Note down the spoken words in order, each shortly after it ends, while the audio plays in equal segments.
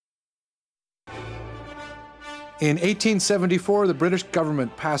In 1874, the British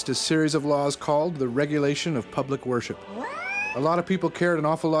government passed a series of laws called the Regulation of Public Worship. A lot of people cared an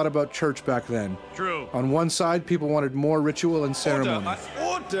awful lot about church back then. True. On one side, people wanted more ritual and ceremony.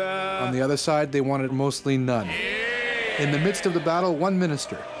 Order! On the other side, they wanted mostly none. In the midst of the battle, one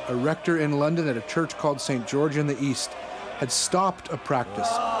minister, a rector in London at a church called St. George in the East, had stopped a practice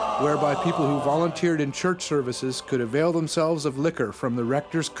whereby people who volunteered in church services could avail themselves of liquor from the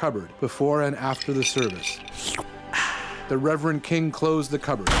rector's cupboard before and after the service. The Reverend King closed the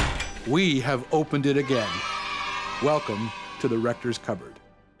cupboard. We have opened it again. Welcome to the rector's cupboard.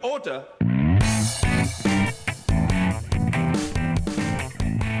 Order!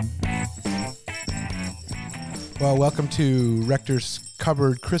 Well, welcome to Rector's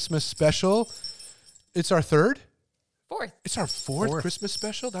Cupboard Christmas Special. It's our third? Fourth. It's our fourth Christmas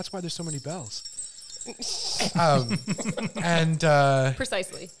special? That's why there's so many bells.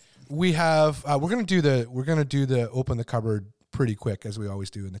 Precisely. We have we're gonna do the open the cupboard pretty quick, as we always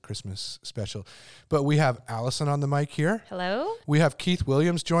do in the Christmas special. But we have Allison on the mic here. Hello. We have Keith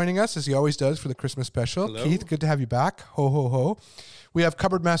Williams joining us, as he always does for the Christmas special. Hello. Keith, good to have you back. Ho ho ho. We have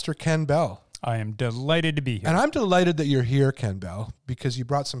cupboard master Ken Bell. I am delighted to be here. And I'm delighted that you're here, Ken Bell, because you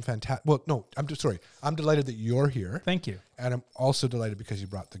brought some fantastic... Well, no, I'm delighted that you're here. Thank you. And I'm also delighted because you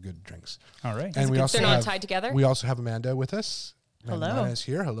brought the good drinks. All right. And we also They're not have, tied together? We also have Amanda with us. Hello. Amanda is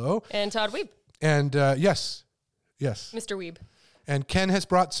here. Hello. And Todd Weeb. And yes. Mr. Weeb. And Ken has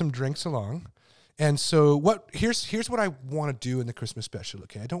brought some drinks along. And so here's what I want to do in the Christmas special,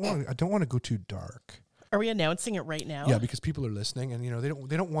 okay? I don't want to go too dark. Are we announcing it right now? Yeah, because people are listening, and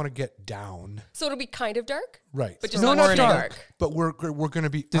they don't want to get down. So it'll be kind of dark? Right. But just no, not not dark. But we're going to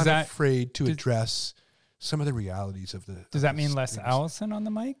be unafraid to address some of the realities of the... Does that mean less Allison on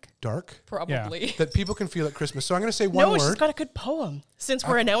the mic? Dark? Probably. Yeah. That people can feel at Christmas. So I'm going to say one word. No, she's got a good poem, since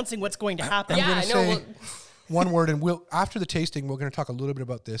we're announcing what's going to happen. I'm going to say one word, and after the tasting, we're going to talk a little bit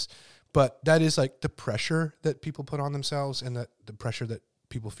about this. But that is like the pressure that people put on themselves, and that the pressure that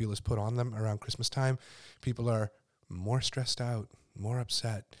people feel is put on them around Christmas time. People are more stressed out, more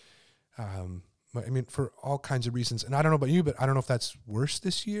upset. I mean, for all kinds of reasons. And I don't know about you, but I don't know if that's worse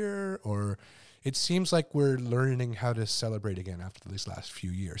this year, or it seems like we're learning how to celebrate again after these last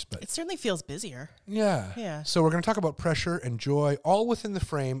few years. But it certainly feels busier. Yeah. So we're going to talk about pressure and joy, all within the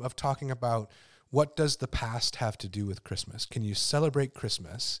frame of talking about what does the past have to do with Christmas? Can you celebrate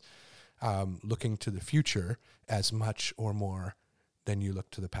Christmas looking to the future as much or more than you look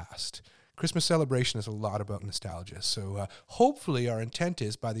to the past? Christmas celebration is a lot about nostalgia. So hopefully our intent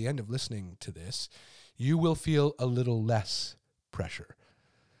is, by the end of listening to this, you will feel a little less pressure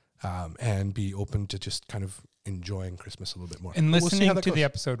and be open to just kind of enjoying Christmas a little bit more. And listening to the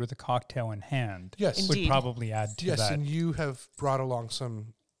episode with a cocktail in hand would probably add to that. Yes, and you have brought along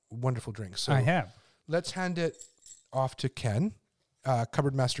some wonderful drinks. So I have. Let's hand it off to Ken.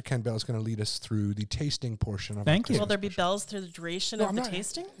 Cupboard Master Ken Bell is going to lead us through the tasting portion of Thank you. Will there be bells through the duration of the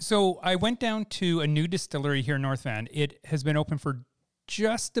tasting? So I went down to a new distillery here in North Van. It has been open for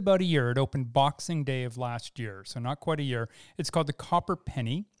just about a year. It opened Boxing Day of last year, so not quite a year. It's called the Copper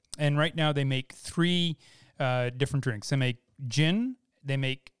Penny, and right now they make three different drinks. They make gin, they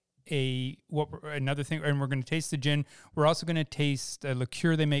make another thing, and we're going to taste the gin. We're also going to taste a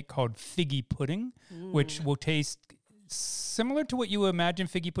liqueur they make called figgy pudding, which will taste similar to what you imagine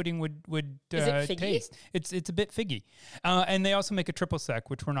figgy pudding would Is it figgy? taste. It's a bit figgy. And they also make a triple sec,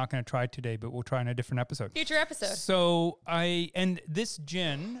 which we're not going to try today, but we'll try in a different episode. Future episode. So this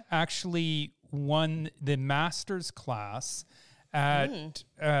gin actually won the master's class at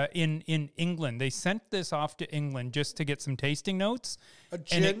in England. They sent this off to England just to get some tasting notes,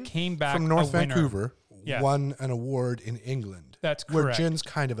 and it came back from North a winner. Vancouver. Won an award in England. That's correct. Where gin's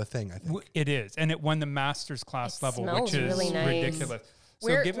kind of a thing, I think. It is, and it won the master's class level, which is really nice. ridiculous.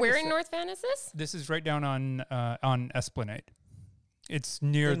 Where in North Van is this? This is right down on Esplanade. It's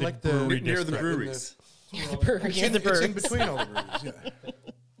near the like brewery near the district. breweries. It's in between all the breweries,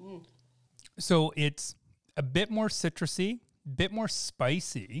 yeah. So it's a bit more citrusy, bit more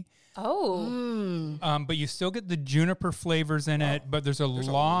spicy. Oh. But you still get the juniper flavors in it, but there's a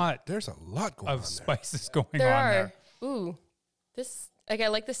lot going on of spices going on There are. there. Ooh. I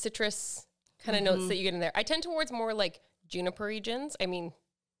like the citrus kind of notes that you get in there. I tend towards more like juniper gins. I mean,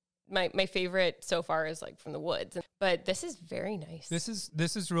 my favorite so far is like from the woods, but this is very nice. This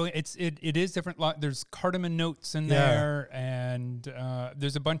is really it is different. There's cardamom notes in there, and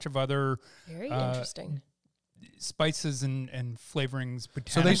there's a bunch of other very interesting spices and flavorings.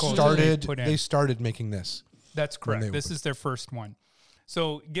 So they started making this. That's correct. This is their first one.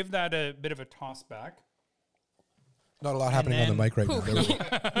 So give that a bit of a toss back. Not a lot happening on the then- mic right now. There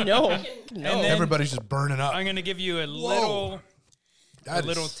we go. No. And then Everybody's just burning up. I'm going to give you a little That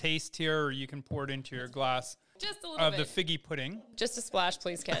little is- taste here, or you can pour it into your glass Just a little of bit. the figgy pudding. Just a splash,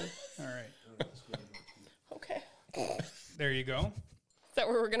 please, Ken. All right. Okay. There you go. Is that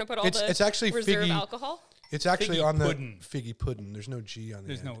where we're gonna put all It's- the it's actually reserve figgy- alcohol? It's actually Figgy on the pudding. figgy pudding. There's no G on the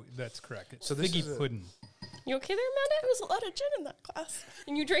There's end. no, that's correct. It's So this figgy is a- pudding. You okay there, Amanda? There was a lot of gin in that glass.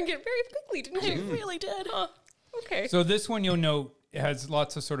 And you drank it very quickly, didn't I you? really did. Huh. Okay. So this one you'll note it has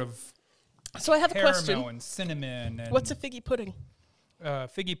lots of sort of So I have a caramel question. and cinnamon. And What's a figgy pudding?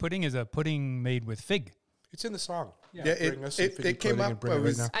 figgy pudding? Is a pudding made with fig. It's in the song. Yeah, Bring us some it figgy came pudding and up. bring I it right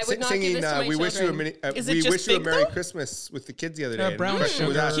was now. I would not give singing. this to my We wish you a children. Is it we just wish you a fig, Merry though? Christmas with the kids the other day. and brown the question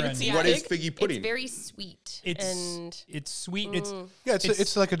was sugar asked, and- what is Fig. figgy pudding? It's very sweet. It's it's sweet. It's Yeah,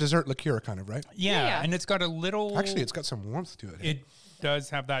 it's like a dessert liqueur kind of, right? yeah, and it's got a little. Actually, it's got some warmth to it. It does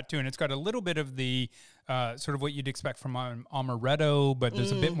have that too, and it's got a little bit of the sort of what you'd expect from an amaretto, but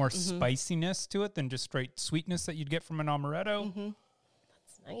there's a bit more spiciness to it than just straight sweetness that you'd get from an amaretto.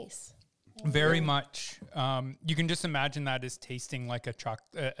 It's nice. Very much. You can just imagine that as tasting like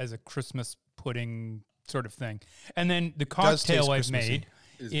as a Christmas pudding sort of thing. And then the does taste cocktail I've Christmassy. made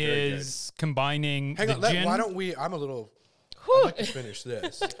Is very is combining Hang the on, gin. why don't we? I'm a little. I'd like to finish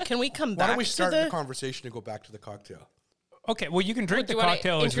this. Can we come Why back don't we to start the the conversation and go back to the cocktail? Okay, well you can drink do the you wanna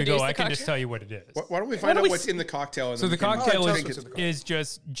cocktail as we go. introduce the I can just cocktail? tell you what it is. Why don't we find don't out we what's s- in the cocktail? And So then the we can- cocktail tell us is, what's in the cocktail. is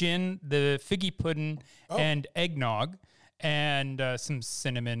just gin, the figgy pudding, Oh. and eggnog, and some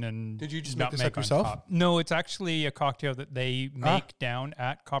cinnamon and Did you just make this nutmeg up on yourself? top. No, it's actually a cocktail that they make down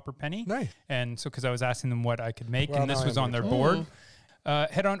at Copper Penny. Nice. And so, because I was asking them what I could make, Well, and this now was I'm on their rich. board.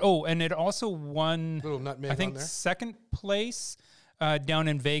 Head on. Oh, and it also won. Little nutmeg I on think there. second place. Down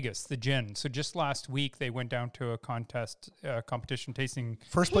in Vegas, the gin. So just last week they went down to a competition tasting.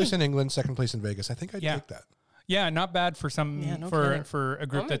 First place in England, second place in Vegas. I think I'd Yeah. take that. Yeah, not bad for some Yeah, no for kidding. a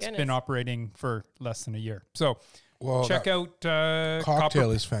group Oh my that's goodness. been operating for less than a year. So Well, check that out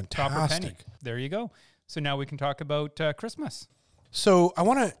cocktail is Copper Penny. fantastic. There you go. So now we can talk about Christmas. So I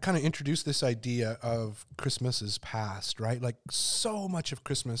want to kind of introduce this idea of Christmas is past, right? Like so much of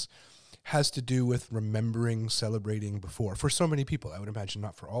Christmas has to do with remembering, celebrating before. For so many people, I would imagine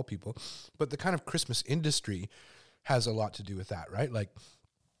not for all people, but the kind of Christmas industry has a lot to do with that, right? Like,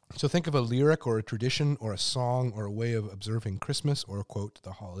 so think of a lyric or a tradition or a song or a way of observing Christmas or, quote,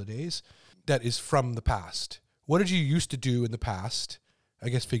 the holidays that is from the past. What did you used to do in the past? I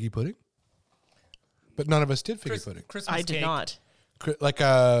guess figgy pudding. But none of us did figgy pudding. Christmas I did cake. not. Like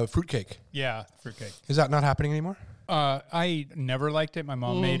a fruitcake. Yeah, fruitcake. Is that not happening anymore? I never liked it. My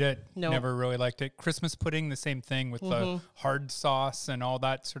mom made it. no. Never really liked it. Christmas pudding, the same thing with the hard sauce and all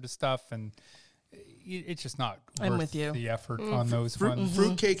that sort of stuff. And it's just not I'm worth with you. the effort on those ones.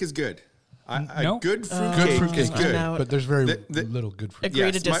 Fruitcake is good. A No? good Good fruitcake fruitcake is is good. out. but there's very The- little good fruit.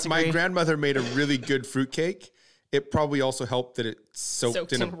 Agree to Yes, my disagree. grandmother made a really good fruitcake. It probably also helped that it soaked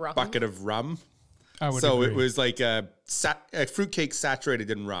Soaked in a in rum. bucket of rum. I would So agree. it was like a fruitcake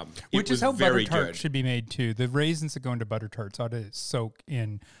saturated in rum. Which it is was how butter very tarts good. should be made too. The raisins that go into butter tarts ought to soak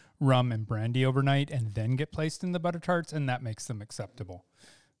in rum and brandy overnight and then get placed in the butter tarts, and that makes them acceptable.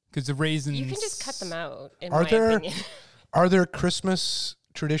 Because the raisins, You can just cut them out, in Are my there opinion. are there Christmas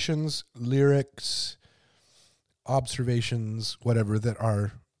traditions, lyrics, observations, whatever that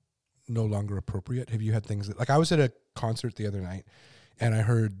are no longer appropriate? Have you had things that, like, I was at a concert the other night and I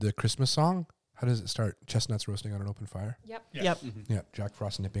heard the Christmas song. How does it start? Chestnuts roasting on an open fire. Yep. Yep. Yeah, Jack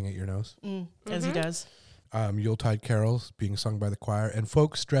Frost nipping at your nose. As he does. Yuletide carols being sung by the choir and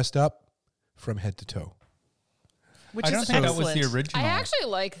folks dressed up from head to toe. Which I don't is think excellent. that was the original. I actually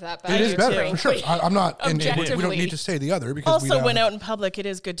like that better. It is better, too. for sure. I'm not, and we don't Objectively. need to say the other because we Also, now when out in public, it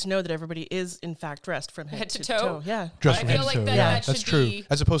is good to know that everybody is, in fact, dressed from head, to to toe. toe. Yeah. dressed I from feel head like to toe. that- Yeah, that that's should true. be-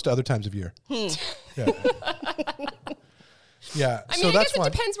 As opposed to other times of year. Yeah. Yeah. I mean, so I that's guess it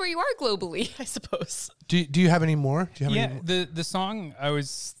one. depends where you are globally. I suppose. Do you have any more? Do you have Yeah, any more? the song, I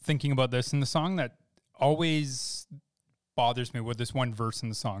was thinking about this, and the song that always bothers me with this one verse in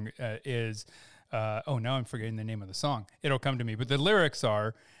the song is, now I'm forgetting the name of the song. It'll come to me. But the lyrics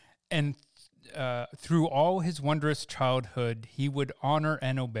are, and through all his wondrous childhood, he would honor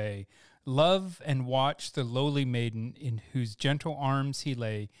and obey, love and watch the lowly maiden in whose gentle arms he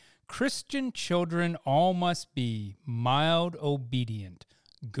lay. Christian children all must be mild, obedient,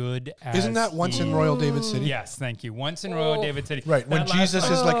 good as Isn't that once in Royal David City? Yes, thank you. Once in Royal David City. Right, when That last Jesus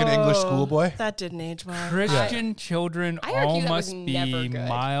song, is like an English schoolboy. That didn't age well. Christian children I all argue that was must be never good.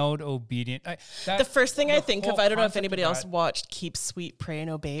 mild, obedient. The first thing I think of, whole I don't know if concept anybody of else that- watched Keep Sweet, Pray and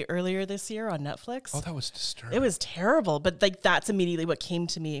Obey earlier this year on Netflix. Oh, that was disturbing. It was terrible, but like that's immediately what came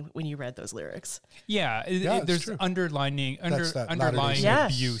to me when you read those lyrics. Yeah, Yeah, it's there's true. underlying That's that Latter-day underlying Saints.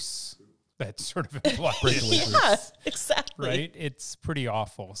 Yes. abuse that's sort of implied, Yeah, exactly. right? It's pretty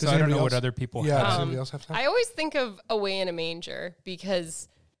awful. So Does I don't anybody know what else- other people Yeah, have. does anybody else have time? I always think of Away in a Manger because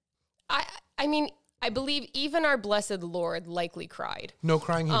I mean, I believe even our blessed Lord likely cried. No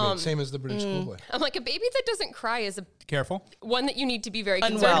crying he made, same as the British schoolboy. I'm like, a baby that doesn't cry is Careful. one that you need to be very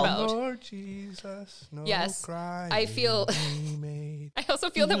concerned Unwell. about. Lord Jesus, no Yes, crying I feel- he made. I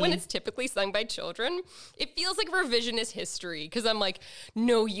also feel that when it's typically sung by children, it feels like revisionist history because I'm like,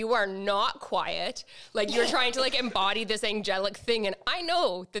 no, you are not quiet. Like you're trying to like embody this angelic thing. And I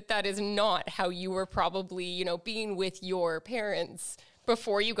know that that is not how you were probably, you know, being with your parents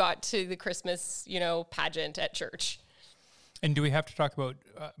before you got to the Christmas, you know, pageant at church. And do we have to talk about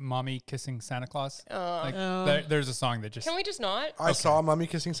mommy kissing Santa Claus? There's a song that just Can we just not? I saw Mommy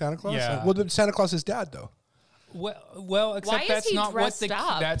kissing Santa Claus. Yeah. Well, Santa Claus is dad though. well, except Why is that's he not what the dressed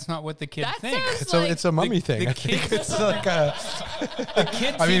up? that's not what the kid That thinks. sounds It's a like it's a mummy thing. the I think kids- it's like a. The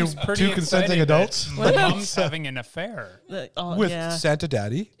kid I mean, seems pretty two consenting excited that adults? Mom's having an affair. with yeah. Santa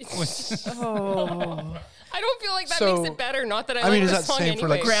Daddy. I don't feel like that So, makes it better. Not that I, I like mean, the is that song same anyway. for,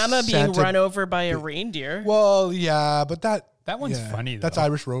 like, Grandma being Santa- run over by a reindeer. Well, yeah, but that That one's funny, That's though.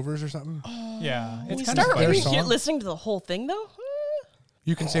 Irish Rovers or something. Yeah, it's You kind of start their funny. song. listening to the whole thing though.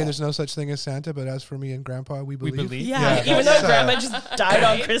 You can say there's no such thing as Santa, but as for me and Grandpa, we believe. believe. Yeah, Yeah, even that's, though Grandma just died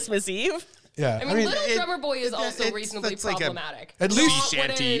on Christmas Eve. Yeah, I mean, Little Drummer Boy is also it's- reasonably that's like a- problematic. At Not least- what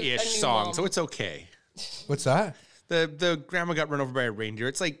a Shanty-ish new song, mom- so it's okay. what's that? The grandma got run over by a reindeer.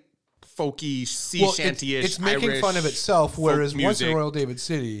 It's like folky, sea Well, shanty-ish. it's making Irish fun of itself, folk whereas once in music. Royal David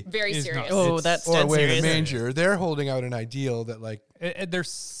City very is serious. not- Oh, It's- that's or dead Away in a serious. Manger, they're holding out an ideal that like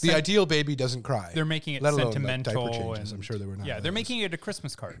the ideal baby doesn't cry. They're making it let alone, like, sentimental. diaper changes. and, I'm sure they were not. Yeah, they're making it a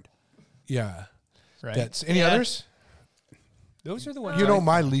Christmas card. Yeah. Right. That's any Yeah. others? Those are the ones. You know I-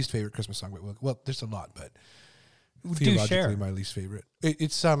 my least favorite Christmas song. Well, there's a lot, but share. theologically my least favorite.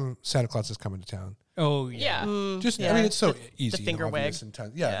 It's Santa Claus is Coming to Town. Oh yeah. Yeah. Just I yeah. mean, it's so The easy, finger and obvious wag. and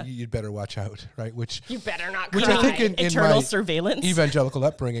ton- yeah, Yeah. you'd better watch out, right? Which You better not Which cry. I think in Eternal my surveillance. evangelical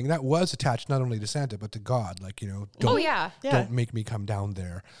upbringing that was attached not only to Santa but to God. Like don't Oh yeah. Yeah. don't make me come down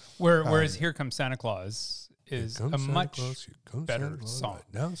there. Whereas Here Comes Santa Claus is Here a comes Santa much Claus, here comes better Santa Claus, song.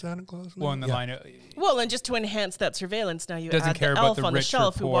 right now Santa Claus. well in the Yeah. line. Well, and just to enhance that surveillance, now you Doesn't add care the about elf the on the rich or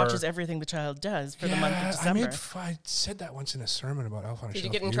shelf who poor. watches everything the child does for the month of December. I said that once in a sermon about Elf on a Did Shelf.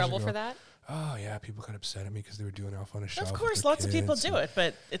 you get in years trouble ago. for that? Oh yeah, people got upset at me because they were doing Elf on a Shelf. Of with course, their lots of people kids do and- it,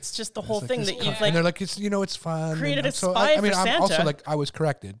 but it's just the whole It's like thing this that you've and they're like. like, it's fun. created and a so spy I mean, for I'm also Santa. like, I was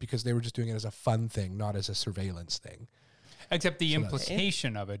corrected because they were just doing it as a fun thing, not as a surveillance thing. Except the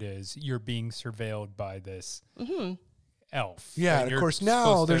implication of it is you're being surveilled by this elf. Yeah, and and of you're course now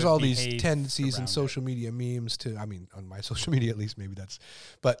supposed to there's all these behave tendencies in around it. social media memes to, I mean, on my social media at least, maybe that's,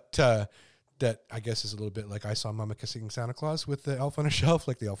 but that I guess is a little bit like I saw Mama kissing Santa Claus with the Elf on a Shelf,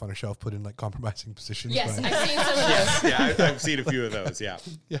 like the Elf on a Shelf put in like compromising positions. Yes, by- I've seen some of those. Yeah, I've seen a few of those. Yeah.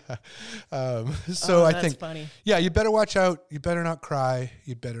 yeah. So Oh, I that's think, funny. yeah, you better watch out. You better not cry.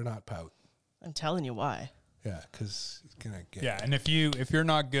 You better not pout. I'm telling you why. Yeah, because it's gonna get. Yeah, and if you're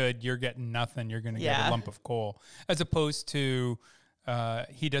not good, you're getting nothing. You're going to get Yeah. a lump of coal, as opposed to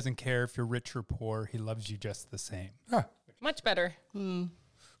he doesn't care if you're rich or poor. He loves you just the same. Ah, Much better.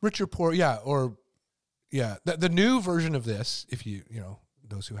 rich or poor, yeah, or yeah. The new version of this, if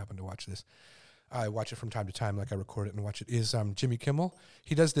those who happen to watch this, I watch it from time to time, like I record it and watch it, is Jimmy Kimmel.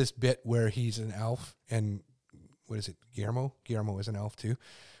 He does this bit where he's an elf, and what is it, Guillermo? Guillermo is an elf too.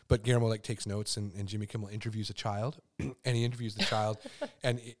 But Guillermo like takes notes, and Jimmy Kimmel interviews a child, and he interviews the child,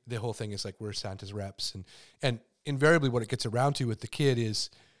 and the whole thing is like we're Santa's reps, and invariably what it gets around to with the kid is,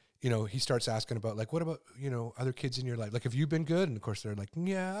 he starts asking about like, what about other kids in your life? Like, have you been good? And of course they're like,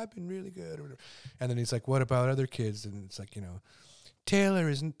 yeah, I've been really good, or whatever. And then he's like, what about other kids? And it's like,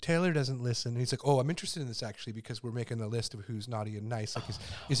 Taylor doesn't listen. And he's like, oh, I'm interested in this actually because we're making a list of who's naughty and nice. Like,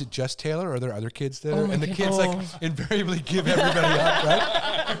 is it just Taylor or are there other kids that are? And the kids like invariably give everybody up,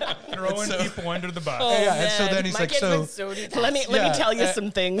 right? Throwing people under the bus. Yeah, and so then he's My like, kids so would so do that. Let me tell you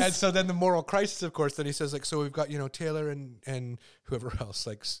some things. And so then the moral crisis, of course, then he says like, so we've got Taylor and whoever else,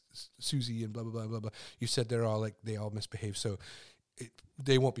 like Susie and blah blah blah blah blah. You said they all misbehave. So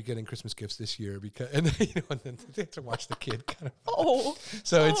they won't be getting Christmas gifts this year because, and then, and then they have to watch the kid kind of. Oh,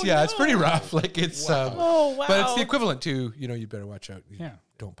 So it's pretty rough. Like it's, oh wow! but it's the equivalent to, you better watch out. Yeah.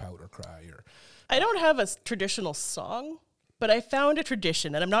 Don't pout or cry or. I don't have a traditional song, but I found a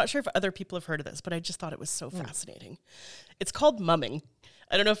tradition, and I'm not sure if other people have heard of this, but I just thought it was so fascinating. It's called mumming.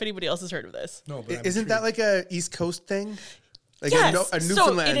 I don't know if anybody else has heard of this. No, but Isn't that like a East Coast thing? Like Yes. a So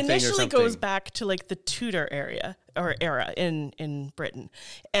Newfoundland it thing or initially something? goes back to like the Tudor era in Britain.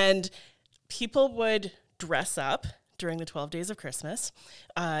 And people would dress up during the 12 days of Christmas,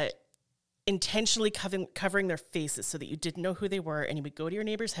 intentionally covering their faces so that you didn't know who they were, and you would go to your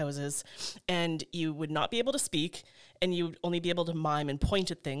neighbors' houses and you would not be able to speak, and you would only be able to mime and point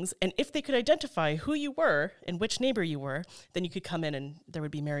at things. And if they could identify who you were and which neighbor you were, then you could come in and there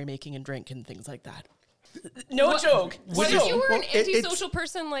would be merrymaking and drink and things like that. No joke. What No if you were an Well, antisocial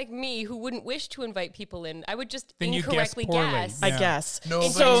person like me who wouldn't wish to invite people in? I would just Then you guess incorrectly poorly. guess. Yeah. I guess.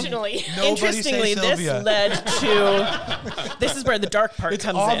 Intentionally. Interestingly, say this Sylvia. led to. This is where the dark part It's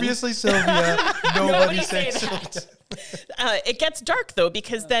comes obviously Sylvia. Nobody Nobody says say Sylvia. that. It gets dark though,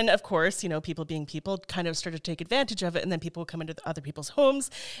 because then, of course, people being people kind of started to take advantage of it, and then people would come into other people's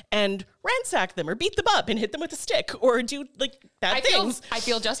homes and ransack them or beat them up and hit them with a stick or do like bad things. I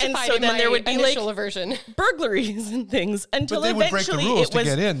feel justified And so in then my there would be initial like aversion. burglaries and things until But they would break the eventually rules it to was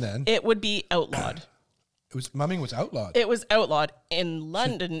get in then. it would be outlawed. Mumming was outlawed. It was outlawed in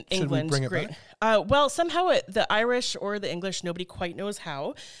London, should we England. bring it Great. back? Well, somehow the Irish or the English, nobody quite knows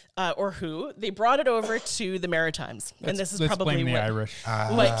how or who. They brought it over to the Maritimes, and this is Let's probably blame the what, Irish.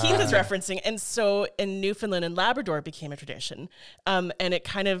 what Keith is referencing. And so in Newfoundland and Labrador, it became a tradition, and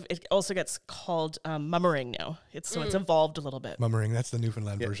it also gets called mummering now. It's evolved a little bit. Mummering, that's the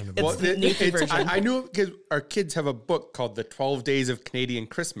Newfoundland version of it. It's the Newfie version. I knew because our kids have a book called The 12 Days of Canadian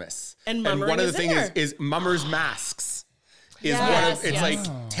Christmas. And one mummering of is the in things there. is mummers masks. Is Yes, it's yes.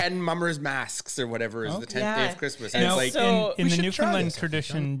 like 10 mummers masks or whatever is the 10th day Yeah. of Christmas. And And Now, it's like, so- in We the should try Newfoundland this.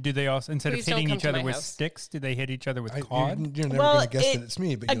 tradition, do they also, instead Please of hitting don't come each to other my with house. sticks, do they hit each other with You're cod? never going to guess that it's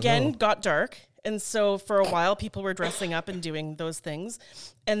me, but again you'll know. got dark, and so for a while people were dressing up and doing those things,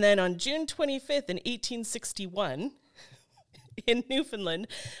 and then on June 25th in 1861. In Newfoundland,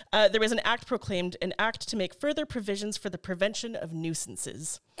 there was an act proclaimed, an act to make further provisions for the prevention of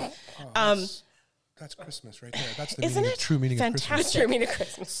nuisances. That's Christmas right there. That's the Isn't meaning it true meaning of fantastic? Christmas. True meaning of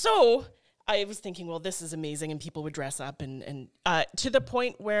Christmas. So I was thinking, well, this is amazing, and people would dress up and to the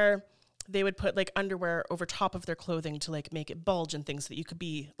point where they would put like underwear over top of their clothing to like make it bulge and things so that you could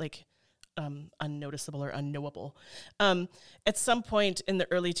be like unnoticeable or unknowable. At some point in the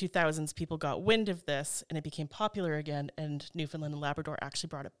early 2000s, people got wind of this and it became popular again, and Newfoundland and Labrador actually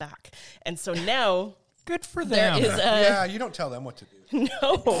brought it back. And so now Good for there them. is Yeah, you don't tell them what to do.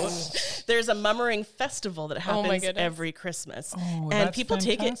 there's a mummering festival that Oh my happens goodness. every Christmas. Oh, and that's people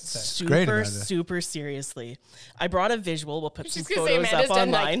take it fantastic. Great, super, Amanda. super seriously. I brought a visual. We'll put some just gonna say, photos Amanda's up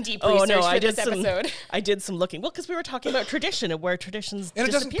done, like, online. deep research for this episode. I did some looking. Well, because we were talking about tradition and where traditions And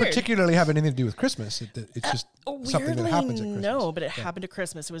it doesn't disappeared. particularly have anything to do with Christmas. It's just something that Weirdly, happens at Christmas. no, but it happened at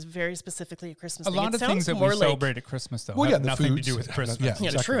Christmas. It was very specifically a Christmas A thing. lot It of things sounds that we more like- celebrate at Christmas, though, Well, have yeah, the nothing to foods, do with Christmas. yeah,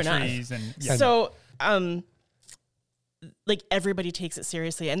 It's true enough. trees and So, like everybody takes it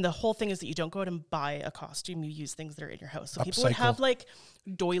seriously, and the whole thing is that you don't go out and buy a costume; you use things that are in your house. So people would Upcycle. have like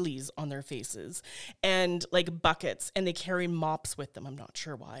doilies on their faces and like buckets, and they carry mops with them. I'm not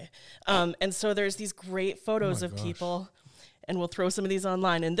sure why. And so there's these great photos of people. And we'll throw some of these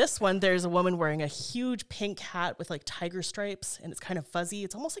online. In this one, there's a woman wearing a huge pink hat with like tiger stripes, and it's kind of fuzzy.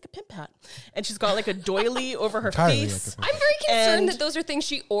 It's almost like a pimp hat. And she's got like a doily over her Entirely face. like a I'm very concerned And- that those are things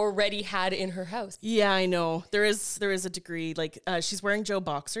she already had in her house. Yeah, I know. There is a degree. Like she's wearing Joe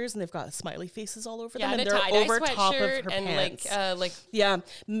boxers, and they've got smiley faces all over them, Yeah, and a they're tie-dye over top of sweatshirt her and pants. like Yeah,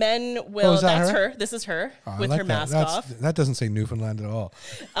 men will. is that That's her? her? This is her Oh, I with like her that. mask off. That doesn't say Newfoundland at all.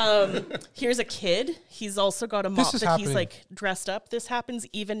 Here's a kid. He's also got a This mop is that he's happening. like dressed up. This happens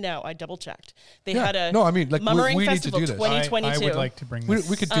even now. I double checked. They Yeah. had a No, I mean, like, mummering we need to festival do this. 2022. I would like to bring We, this.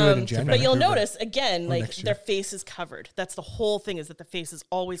 we could do it in January. But you'll February. notice again, like next year. their face is covered. That's the whole thing, is that the face is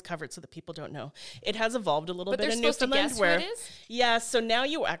always covered so that people don't know. It has evolved a little But bit they're in supposed to Newfoundland guess where who it is? yeah, so now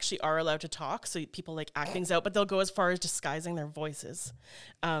you actually are allowed to talk. So people like act things out, but they'll go as far as disguising their voices,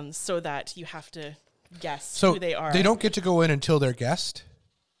 so that you have to guess So who they are. they don't get to go in until they're guessed.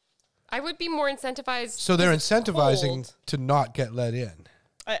 I would be more incentivized. So they're 'cause it's incentivizing cold. to not get let in.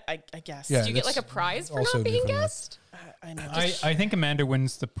 I guess. Yeah. Do you get like a that's prize for also not being Newfoundland. guessed? I know. I think Amanda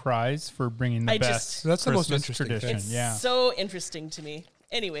wins the prize for bringing the I just- best That's the most Christmas interesting thing. tradition. It's Yeah. so interesting to me.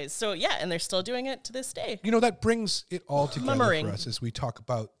 Anyways, so yeah, and they're still doing it to this day. You know, that brings it all together Mummering. for us as we talk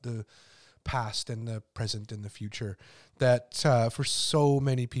about the past and the present and the future. That for so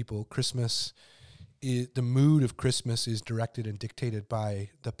many people, Christmas, the mood of Christmas is directed and dictated by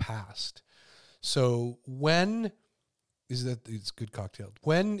the past. So it's good cocktail.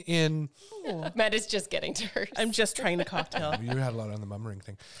 When in Matt is just getting to hers. I'm just trying to cocktail. you had a lot on the mummering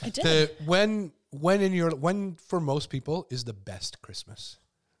thing. I did. When for most people is the best Christmas?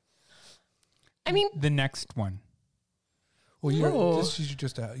 I mean, The next one. Well, you're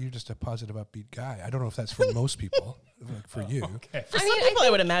just a positive, upbeat guy. I don't know if that's for most people. Like for you, Okay. For some people, I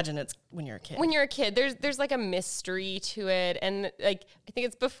would imagine it's when you're a kid. when you're a kid, there's like a mystery to it, and like I think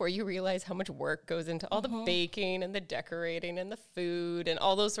it's before you realize how much work goes into all the baking and the decorating and the food and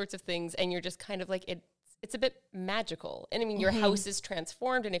all those sorts of things, and you're just kind of like it's a bit magical. And I mean, your house is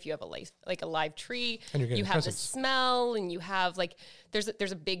transformed, and if you have a live tree, And you're getting you have presents. the smell, and you have like there's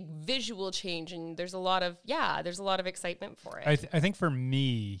a big visual change, and there's a lot of excitement for it. I think for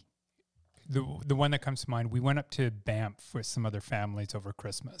me, the one that comes to mind, we went up to Banff with some other families over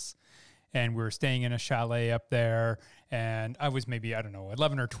Christmas, and we were staying in a chalet up there, and I was maybe, I don't know,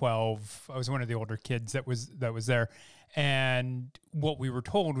 11 or 12. I was one of the older kids that was there. And what we were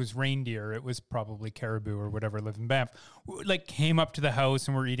told was reindeer. It was probably caribou or whatever lived in Banff. Like came up to the house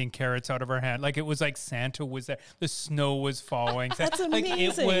and we're eating carrots out of our hand. Like it was like Santa was there. The snow was falling. That's like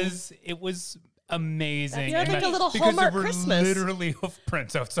amazing. it was amazing. That's like a little because Hallmark there were Christmas. literally hoof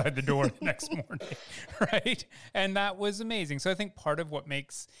prints outside the door the next morning, right? And that was amazing. So I think part of what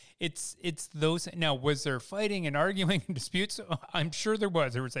makes it's those. Now, was there fighting and arguing and disputes? I'm sure there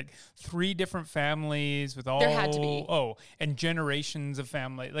was. There was like 3 different families with all There had to be. and generations of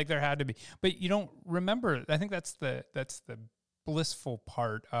family. Like there had to be, but you don't remember. I think that's the blissful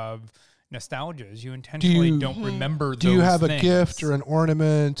part of nostalgia is you intentionally don't remember. do you those have things. a gift or an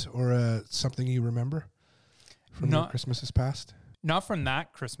ornament or something you remember from your Not- Christmases past? Not from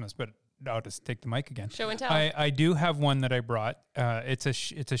that Christmas, but I'll just take the mic again. Show and tell. I do have one that I brought. It's a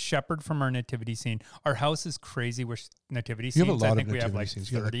shepherd from our nativity scene. Our house is crazy with nativity You scenes. have a lot I of think we have nativity like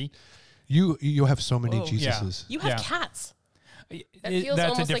scenes. You have, like, 30. You have so many Whoa. Jesuses. You have Yeah. cats. That feels That's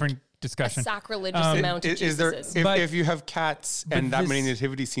a almost different like discussion. a sacrilegious amount of Is there Jesuses. if you have cats but and that many this-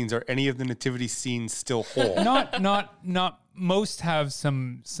 nativity scenes, are any of the nativity scenes still whole? not most have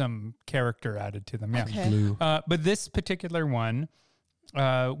some character added to them. Yeah. Okay. Blue. But this particular one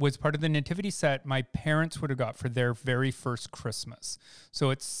was part of the nativity set my parents would have got for their very first Christmas. So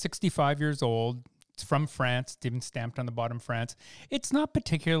it's 65 years old. It's from France. It's even stamped on the bottom, France. It's not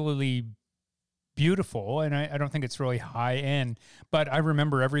particularly beautiful, and I don't think it's really high end. But I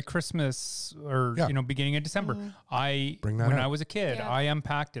remember every Christmas or Yeah. beginning of December, Bring that when up. I was a kid, Yeah. I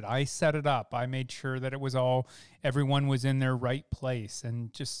unpacked it. I set it up. I made sure that it was everyone was in their right place,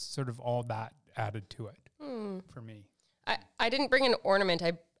 and just sort of all that added to it for me. I didn't bring an ornament.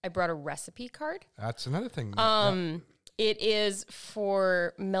 I brought a recipe card. That's another thing. It is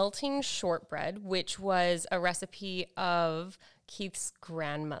for melting shortbread, which was a recipe of Keith's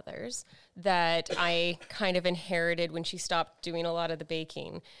grandmother's that I kind of inherited when she stopped doing a lot of the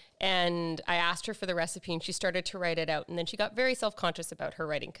baking. And I asked her for the recipe and she started to write it out. And then she got very self-conscious about her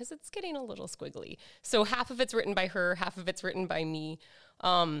writing because it's getting a little squiggly. So half of it's written by her, half of it's written by me.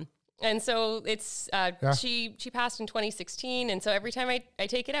 And so it's she passed in 2016, and so every time I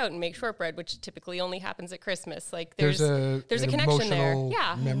take it out and make shortbread, which typically only happens at Christmas, like there's a an connection there. emotional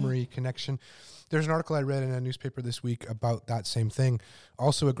Yeah. memory connection. There's an article I read in a newspaper this week about that same thing.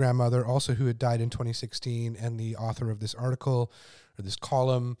 Also a grandmother, also who had died in 2016, and the author of this article or this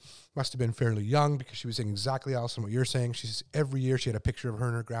column must have been fairly young because she was saying exactly, Alison, what you're saying. She says every year she had a picture of her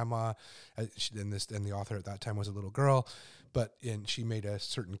and her grandma, and the author at that time was a little girl. And she made a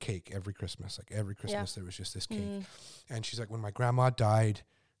certain cake every Christmas. Like every Christmas, there was just this cake. And she's like, when my grandma died,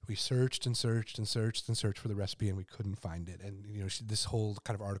 we searched and searched and searched and searched for the recipe, and we couldn't find it. And this whole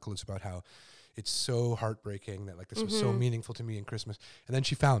kind of article is about how it's so heartbreaking that like this was so meaningful to me in Christmas. And then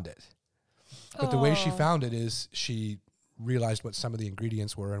she found it. But the way she found it is she realized what some of the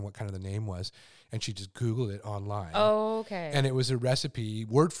ingredients were and what kind of the name was, and she just Googled it online. Oh, okay. And it was a recipe,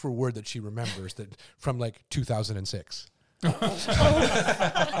 word for word, that she remembers that from like 2006.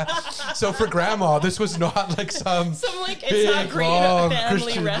 So for grandma, this was not like some like it's big, not great long family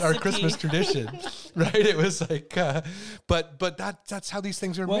Christian or recipe. Christmas tradition, right? It was like, but that's how these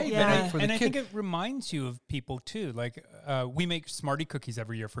things are made, yeah. right? For the And I kid. think it reminds you of people too. Like we make Smartie cookies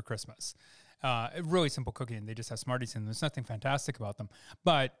every year for Christmas. Really simple cookie, and they just have Smarties in them. There's nothing fantastic about them.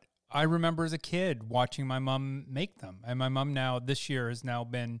 But I remember as a kid watching my mom make them. And my mom now, this year, has now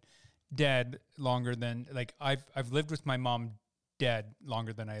been dead longer than, like, I've lived with my mom dead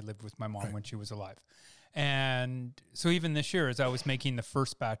longer than I lived with my mom when she was alive. And so even this year, as I was making the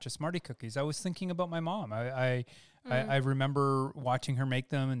first batch of Smartie cookies, I was thinking about my mom. I remember watching her make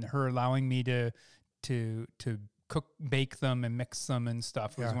them and her allowing me to bake them and mix them and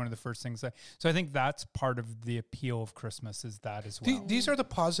stuff. It was one of the first things. So I think that's part of the appeal of Christmas, is that as well. These are the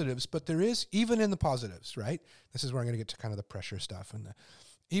positives, but there is, even in the positives, right? This is where I'm going to get to kind of the pressure stuff. And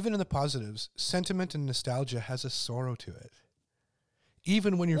even in the positives, sentiment and nostalgia has a sorrow to it.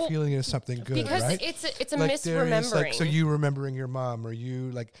 Even when you're feeling it as something good, because right? it's a like misremembering. Like, so you remembering your mom, or you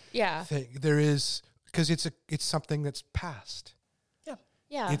like, there is, because it's something that's past.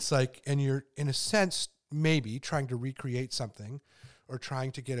 Yeah. It's like, and you're in a sense maybe trying to recreate something, or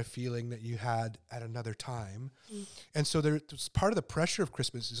trying to get a feeling that you had at another time. And so there's part of the pressure of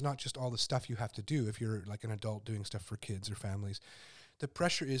Christmas is not just all the stuff you have to do if you're like an adult doing stuff for kids or families. The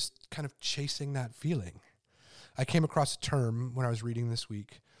pressure is kind of chasing that feeling. I came across a term when I was reading this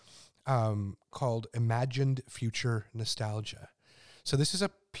week called imagined future nostalgia. So this is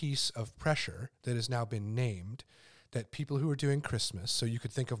a piece of pressure that has now been named, that people who are doing Christmas, so you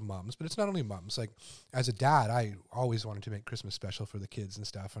could think of moms, but it's not only moms. Like, as a dad, I always wanted to make Christmas special for the kids and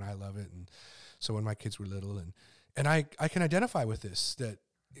stuff, and I love it. And so when my kids were little, and I can identify with this, that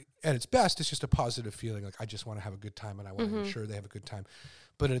at its best, it's just a positive feeling. Like, I just want to have a good time, and I want to make sure they have a good time.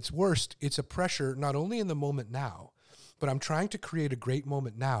 But at its worst, it's a pressure not only in the moment now, but I'm trying to create a great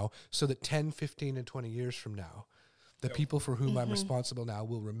moment now so that 10, 15, and 20 years from now, the people for whom I'm responsible now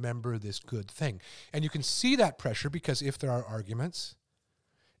will remember this good thing. And you can see that pressure because if there are arguments,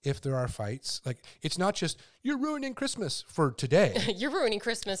 if there are fights, like, it's not just, you're ruining Christmas for today. You're ruining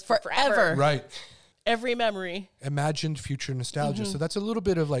Christmas forever. Right. Every memory. Imagined future nostalgia. So that's a little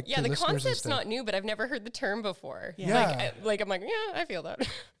bit of like, Yeah, to the listeners and concept's stuff. not new, but I've never heard the term before. Yeah. I'm like, yeah, I feel that.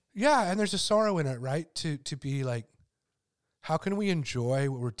 Yeah, and there's a sorrow in it, right? To be like, how can we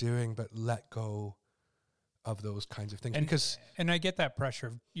enjoy what we're doing but let go of those kinds of things? And I get that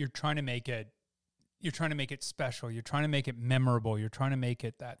pressure. You're trying to make it special. You're trying to make it memorable. You're trying to make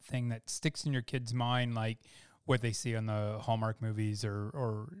it that thing that sticks in your kid's mind, like what they see on the Hallmark movies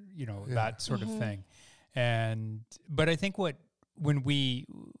or that sort of thing. But I think when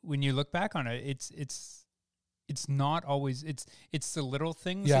you look back on it, it's not always, it's the little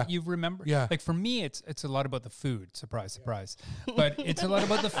things that you remember. Yeah. Like for me, it's a lot about the food. Surprise, surprise. But it's a lot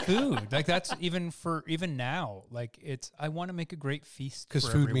about the food. Like that's even now, like I want to make a great feast because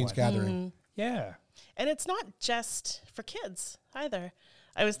for food everyone. means gathering. Yeah. And it's not just for kids either.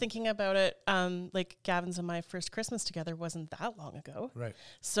 I was thinking about it, like Gavin's and my first Christmas together wasn't that long ago. Right.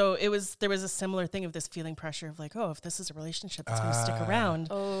 So there was a similar thing of this feeling pressure of like, oh, if this is a relationship that's going to stick around.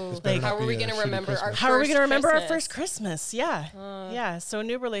 Oh, better how not are we be a going to shitty remember our Christmas. How are we first going to remember our Christmas? first Christmas? Yeah. Yeah. So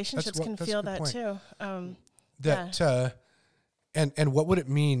new relationships That's can a feel good that point. too. And what would it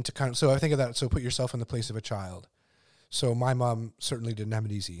mean to kind of, so I think of that, so put yourself in the place of a child. So my mom certainly didn't have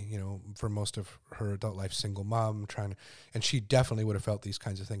it easy, for most of her adult life, single mom, and she definitely would have felt these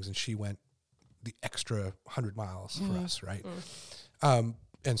kinds of things, and she went the extra 100 miles for us, right? And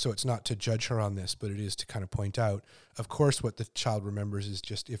so it's not to judge her on this, but it is to kind of point out, of course, what the child remembers is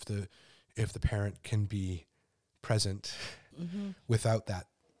just if the parent can be present without that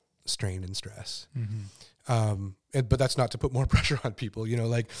strain and stress. But that's not to put more pressure on people,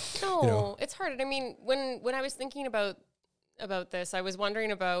 No, it's hard. I mean, when I was thinking about this, I was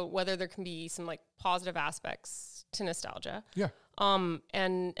wondering about whether there can be some like positive aspects to nostalgia. Yeah.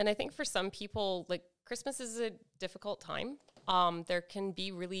 And I think for some people, like Christmas is a difficult time. There can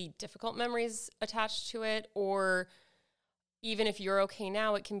be really difficult memories attached to it, or even if you're okay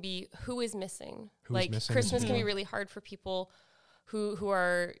now, it can be who is missing. Missing? Christmas can be really hard for people who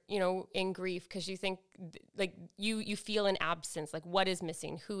are, in grief, because you think like you feel an absence, like what is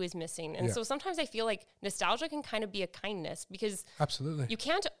missing, who is missing. And so sometimes I feel like nostalgia can kind of be a kindness, because Absolutely. you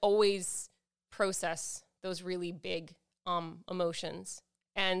can't always process those really big emotions.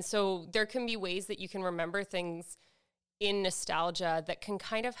 And so there can be ways that you can remember things in nostalgia that can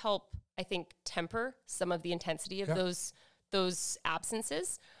kind of help, I think, temper some of the intensity of those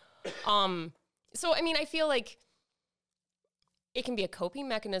absences. So, I mean, I feel like it can be a coping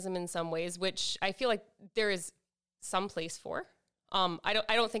mechanism in some ways, which I feel like there is some place for. I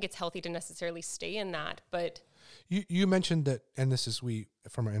don't think it's healthy to necessarily stay in that, but You mentioned that, and this is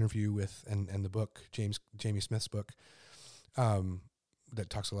from our interview with and the book, Jamie Smith's book, that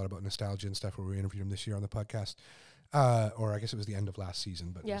talks a lot about nostalgia and stuff, where we interviewed him this year on the podcast, or I guess it was the end of last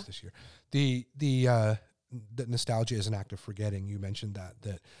season, but it was this year. That nostalgia is an act of forgetting. You mentioned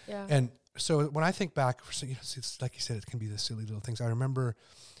that, and so when I think back, it's like you said, it can be the silly little things. I remember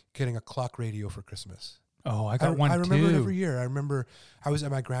getting a clock radio for Christmas. Oh, I got one too. I remember it every year. I remember I was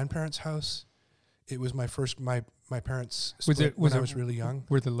at my grandparents' house It was my first. My parents Was split it was when it, I was really young.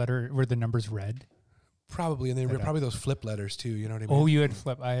 Were the numbers red? Probably, and they were Set up. probably those flip letters too. You know what I mean? Oh, you had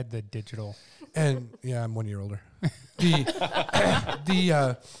flip. I had the digital. And yeah, I'm 1 year older.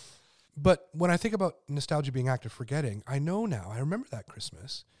 But when I think about nostalgia being active forgetting, I know now. I remember that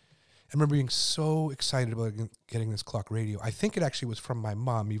Christmas. I remember being so excited about getting this clock radio. I think it actually was from my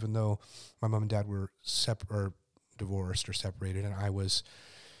mom, even though my mom and dad were divorced or separated, and I was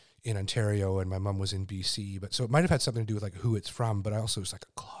in Ontario and my mom was in BC. But so it might have had something to do with like who it's from, but I also was like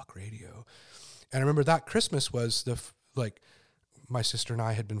a clock radio. And I remember that Christmas was my sister and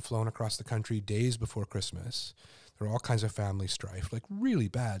I had been flown across the country days before Christmas. There were all kinds of family strife, like really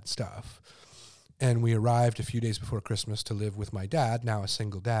bad stuff. And we arrived a few days before Christmas to live with my dad, now a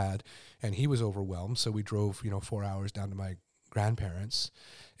single dad, and he was overwhelmed. So we drove, 4 hours down to my grandparents,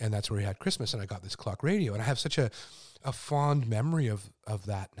 and that's where we had Christmas. And I got this clock radio, and I have such a fond memory of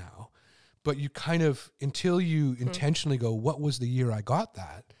that now. But you kind of, until you intentionally go, what was the year I got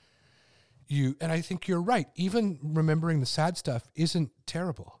that? And I think you're right. Even remembering the sad stuff isn't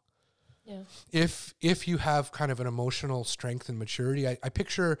terrible. Yeah. If you have kind of an emotional strength and maturity, I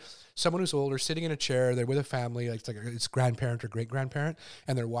picture someone who's older sitting in a chair, they're with a family, like it's grandparent or great grandparent,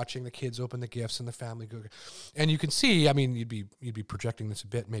 and they're watching the kids open the gifts and the family go. And you can see, I mean, you'd be projecting this a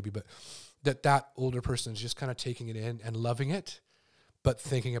bit maybe, but that older person is just kind of taking it in and loving it, but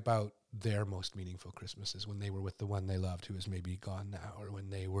thinking about their most meaningful Christmases when they were with the one they loved who is maybe gone now, or when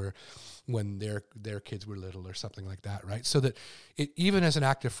their kids were little or something like that, right? So that it, even as an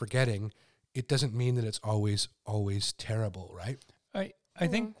act of forgetting, it doesn't mean that it's always terrible, right? I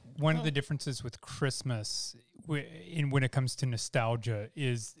think one of the differences with Christmas when it comes to nostalgia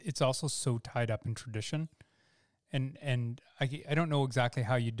is it's also so tied up in tradition. And I don't know exactly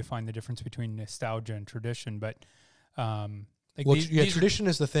how you define the difference between nostalgia and tradition, but tradition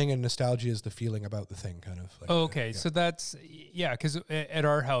is the thing and nostalgia is the feeling about the thing, kind of. Like okay, so that's, because at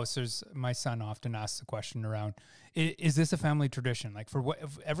our house, my son often asks the question around, is this a family tradition? Like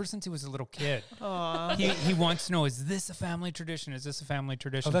ever since he was a little kid, he wants to know, is this a family tradition? Is this a family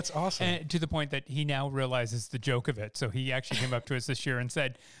tradition? Oh, that's awesome. And to the point that he now realizes the joke of it. So he actually came up to us this year and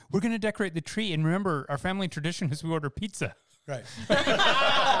said, we're going to decorate the tree. And remember, our family tradition is we order pizza. Right.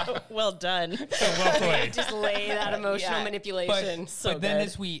 Well done. Well played. Just lay that emotional manipulation. But then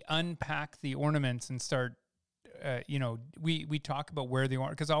as we unpack the ornaments and start, we talk about where the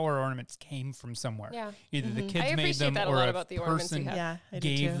ornaments, because all our ornaments came from somewhere. Yeah. Either the I kids made appreciate them that a or lot a about the ornaments we person have. I do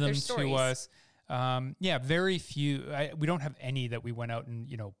gave too. them There's to stories. us. Very few. We don't have any that we went out and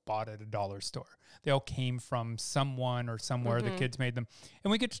bought at a dollar store. They all came from someone or somewhere. The kids made them, and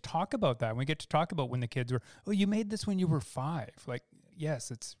we get to talk about that. And we get to talk about when the kids were, oh, you made this when you were 5. Like,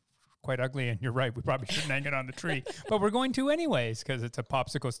 yes, it's quite ugly, and you're right. We probably shouldn't hang it on the tree, but we're going to anyways because it's a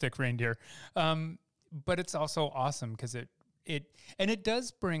popsicle stick reindeer. But it's also awesome because it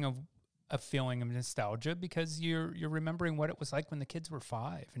does bring a feeling of nostalgia because you're remembering what it was like when the kids were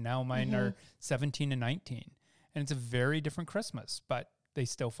 5, and now mine are 17 and 19, and it's a very different Christmas, but they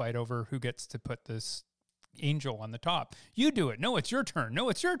still fight over who gets to put this angel on the top. You do it. No, it's your turn. No,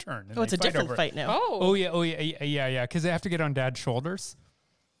 it's your turn. And it's they a different over it. fight now. Oh yeah. Because they have to get on Dad's shoulders.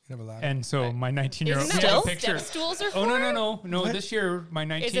 Never lie. And so my 19-year-old Isn't that what picture. step stools are for? Oh no! This year my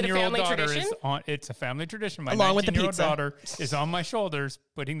 19-year-old family daughter tradition? is on. It's a family tradition. My Along with the 19-year-old pizza. daughter is on my shoulders,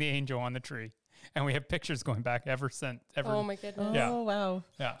 putting the angel on the tree, and we have pictures going back ever since. Oh my goodness. Yeah. Oh, wow.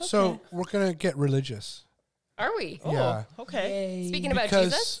 Yeah. So we're gonna get religious. Are we? Yeah. Okay. Speaking about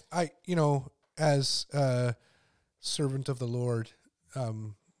Because Jesus? as a servant of the Lord,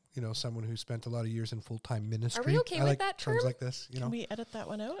 someone who spent a lot of years in full-time ministry. okay I with like that terms term? like this, Can we edit that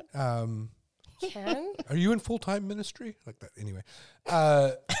one out? Ken? Are you in full-time ministry? Like that. Anyway.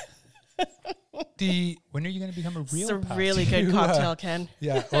 When are you going to become a real It's a pastor? really good You, cocktail, Ken.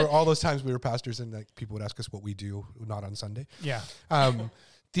 Yeah. Or all those times we were pastors and like people would ask us what we do, not on Sunday. Yeah.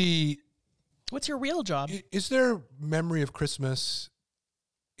 What's your real job? Is there memory of Christmas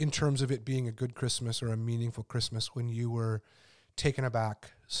in terms of it being a good Christmas or a meaningful Christmas when you were taken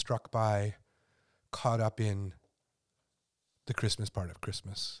aback, struck by, caught up in the Christmas part of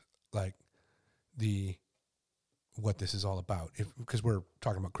Christmas? Like what this is all about, because we're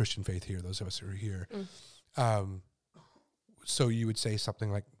talking about Christian faith here, those of us who are here. So you would say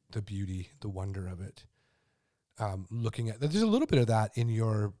something like the beauty, the wonder of it. Looking at, there's a little bit of that in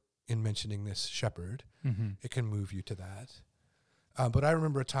mentioning this shepherd. It can move you to that. But I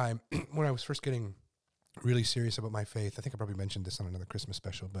remember a time when I was first getting really serious about my faith. I think I probably mentioned this on another Christmas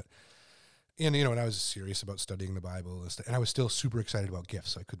special, but when I was serious about studying the Bible and I was still super excited about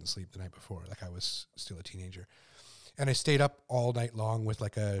gifts, so I couldn't sleep the night before. Like I was still a teenager. And I stayed up all night long with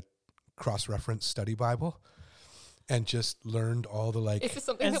like a cross-reference study Bible and just learned all the like. Is this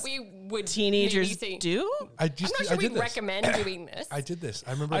something As that we would Teenagers maybe say? do? I I'm just not sure I we did this. recommend doing this. I did this.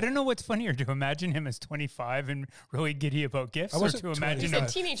 I remember. I don't know what's funnier, to imagine him as 25 and really giddy about gifts, I or wasn't to imagine 25. him You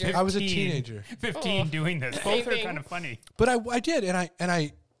said teenager. 15, I was a teenager. 15 doing this. Same Both are thing. kind of funny. But I did, and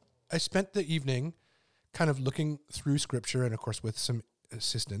I spent the evening kind of looking through scripture, and of course with some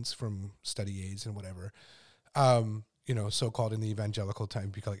assistance from study aids and whatever, so-called in the evangelical time,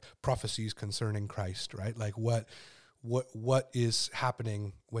 because like prophecies concerning Christ, right? Like what is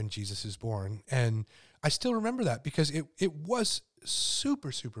happening when Jesus is born. And I still remember that because it was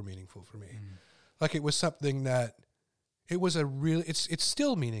super, super meaningful for me. Like it was something that it was it's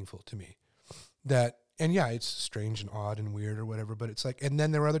still meaningful to me that, and yeah, it's strange and odd and weird or whatever, but it's like, and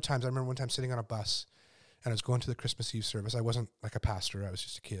then there were other times. I remember one time sitting on a bus and I was going to the Christmas Eve service. I wasn't like a pastor. I was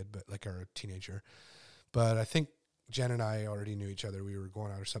just a kid, or a teenager. But I think Jen and I already knew each other. We were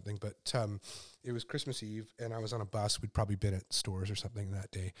going out or something, but it was Christmas Eve and I was on a bus. We'd probably been at stores or something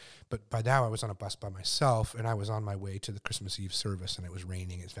that day. But by now I was on a bus by myself and I was on my way to the Christmas Eve service, and it was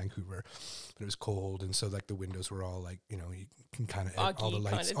raining. It's Vancouver, but it was cold. And so like the windows were all like, you can kind of, all the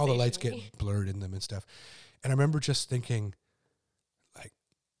lights get condensation-y. blurred in them and stuff. And I remember just thinking, like,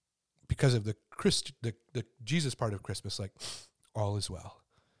 because of the Jesus part of Christmas, like all is well.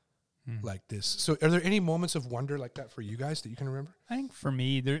 Like this. So are there any moments of wonder like that for you guys that you can remember? I think for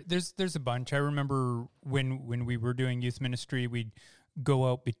me, there's a bunch. I remember when we were doing youth ministry, we'd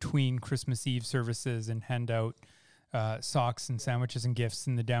go out between Christmas Eve services and hand out socks and sandwiches and gifts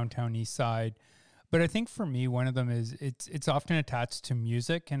in the downtown east side. But I think for me, one of them is it's often attached to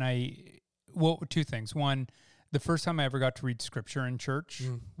music. And two things. One, the first time I ever got to read scripture in church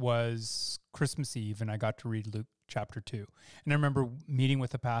was Christmas Eve, and I got to read Luke chapter 2. And I remember meeting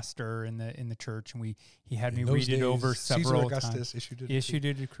with a pastor in the church, and he had me read it over several Caesar Augustus times. issued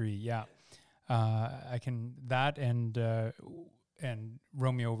a decree. Yeah. I can that and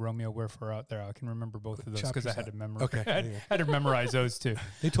Romeo, Wherefore Art Thou. I can remember both of those because I had to memorize. Okay, I had to memorize those too.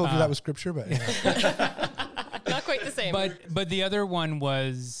 They told you that was scripture, but Not quite the same. But the other one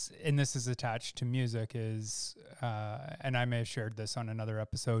was, and this is attached to music, is and I may have shared this on another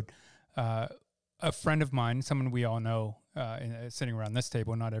episode. A friend of mine, someone we all know, sitting around this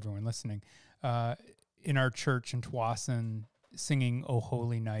table, not everyone listening, in our church in Tsawwassen, singing "O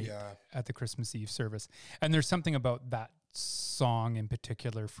Holy Night" at the Christmas Eve service. And there's something about that song in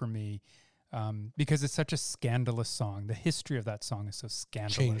particular for me, because it's such a scandalous song. The history of that song is so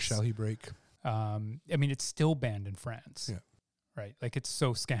scandalous. chain shall he break. I mean, it's still banned in France, right? Like, it's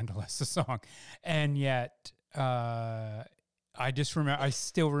so scandalous, a song. And yet, I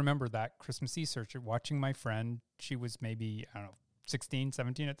still remember that Christmas Eve church, watching my friend. She was maybe, 16,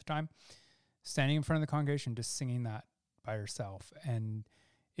 17 at the time, standing in front of the congregation, just singing that by herself. And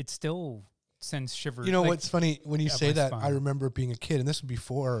it still sends shivers. You know, what's funny when you up say my that, spine. I remember being a kid, and this was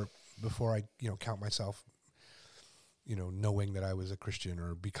before I, count myself, knowing that I was a Christian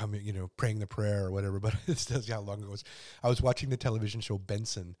or becoming, praying the prayer or whatever, but this tells you how long it was. I was watching the television show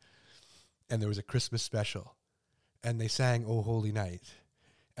Benson, and there was a Christmas special, and they sang "O Holy Night."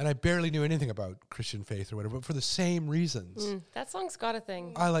 And I barely knew anything about Christian faith or whatever, but for the same reasons. That song's got a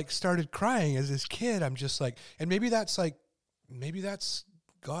thing. I started crying as this kid. I'm just like, and maybe that's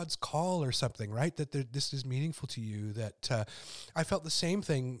God's call or something, right? That this is meaningful to you. That I felt the same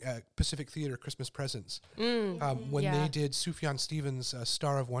thing at Pacific Theater Christmas Presents when they did Sufjan Stevens'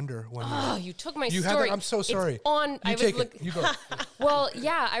 Star of Wonder one year. Oh, you took my You had story. that? I'm so sorry. It's on. You take it. You go. Well,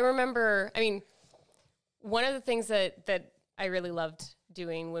 yeah, I remember. I mean, one of the things that I really loved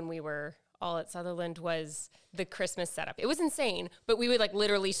doing when we were all at Sutherland was the Christmas setup. It was insane, but we would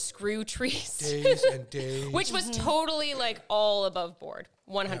literally screw trees. Days and days. Which was totally all above board,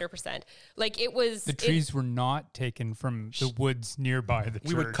 100%. It was The trees were not taken from the woods nearby the church.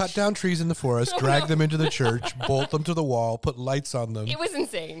 We would cut down trees in the forest, drag them into the church, bolt them to the wall, put lights on them, It was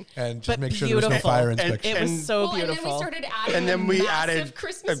insane. and just But make sure there was no beautiful. fire And- inspection. It was so Well, and then beautiful. we started adding And then we massive added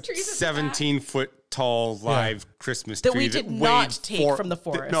Christmas a trees at the back. 17-foot tall live Christmas That tree we did not weighed take from the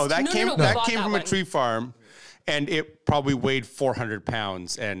forest. No, that No, came no, we that bought came that from one. a tree farm, and it probably weighed 400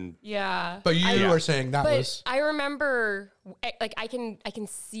 pounds. And Yeah. But you Yeah. are saying that But was I remember, I can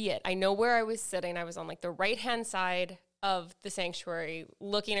see it. I know where I was sitting. I was on the right hand side of the sanctuary,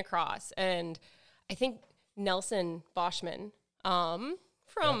 looking across, and I think Nelson Boschman,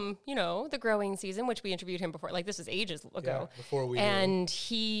 from the growing season, which we interviewed him before. This was ages ago. before we and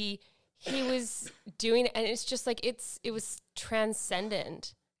he was doing it, and it's just it was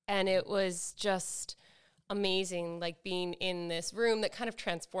transcendent, and it was just amazing, being in this room that kind of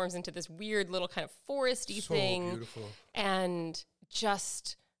transforms into this weird little kind of foresty so thing, beautiful. and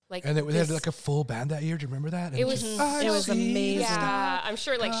just Like, And they had like a full band that year. Do you remember that? And It was it was amazing. Yeah, I'm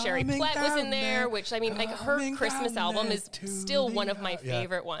sure like Sherry Coming Plett was in down there, there, which I mean, like her coming Christmas down album there is to still one the of my house. Yeah.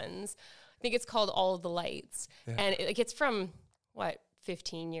 favorite ones. I think it's called All of the Lights, and it's from what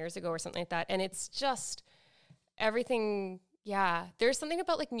 15 years ago or something like that, and it's just everything. Yeah, there's something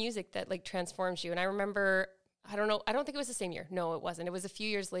about like music that like transforms you, and I remember. I don't know. I don't think it was the same year. No, it wasn't. It was a few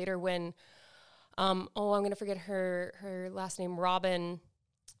years later when, I'm going to forget her last name. Robin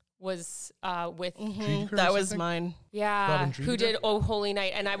was with, That was mine. yeah, Robin who Dreger? did Oh Holy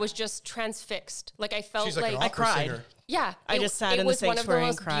Night. And I was just transfixed. Like I felt She's like, an I opera cried. singer. yeah, I just sat in the was one of the sanctuary and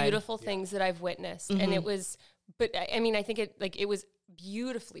most cried. beautiful things that I've witnessed. And it was, but I mean, I think it was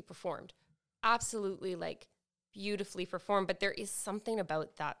beautifully performed. Absolutely like beautifully performed. But there is something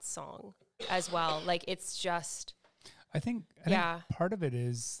about that song as well. Like it's just, I think Yeah. part of it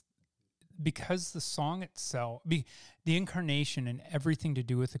is because the song itself, the incarnation and everything to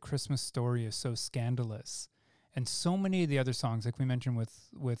do with the Christmas story is so scandalous, and so many of the other songs, like we mentioned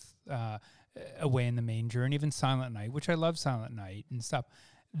with Away in the Manger and even Silent Night, which I love Silent Night and stuff.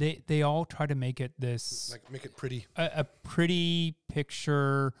 They all try to make it this Like make it pretty. a pretty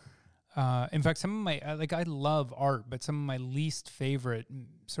picture. In fact, some of my I love art, but some of my least favorite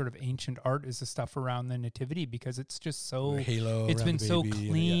sort of ancient art is the stuff around the Nativity because it's just so Halo It's around been the so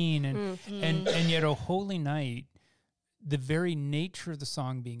baby and, clean and yet A Holy Night, the very nature of the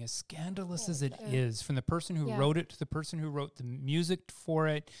song being as scandalous as it is, from the person who Yeah. wrote it to the person who wrote the music for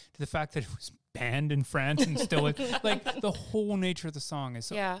it to the fact that it was banned in France and still like the whole nature of the song is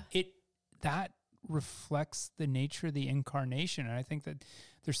so Yeah. that reflects the nature of the incarnation, and I think that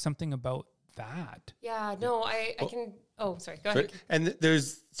there's something about that. yeah, no, I can, oh, sorry, go So- ahead. and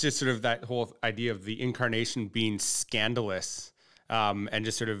there's just sort of that whole idea of the incarnation being scandalous, and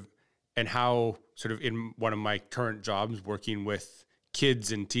just sort of, and how sort of in one of my current jobs working with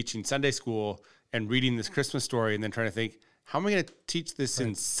kids and teaching Sunday school and reading this Christmas story and then trying to think, how am I going to teach this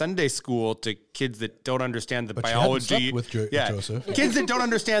in Sunday school to kids that don't understand the But you hadn't biology? slept with Joseph. Kids that don't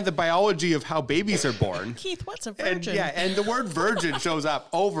understand the biology of how babies are born. Keith, what's a And virgin? and the word virgin shows up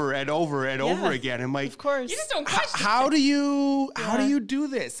over and over and over again. I'm like, Of course. You just don't question. how do you do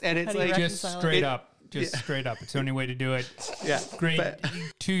this? And it's How do you like, Just reconcile straight it. up. Just straight up. It's the only way to do it. yeah, Great. but-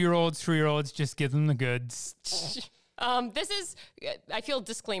 2-year-olds, 3-year-olds, just give them the goods. This is, I feel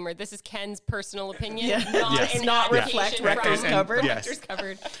disclaimer, this is Ken's personal opinion. Yeah. Not Yes. an Not application reflect from Rector's Covered. Yes. Rector's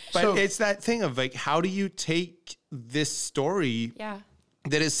Covered. But So- it's that thing of like, how do you take this story Yeah.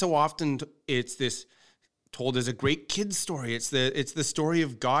 that is so often it's this told as a great kid's story. It's the story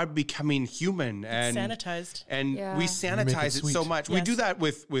of God becoming human and sanitized. and Yeah. we make it sanitize it so sweet. much. We do Yes. that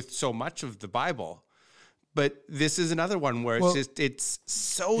with so much of the Bible. But this is another one where Well, it's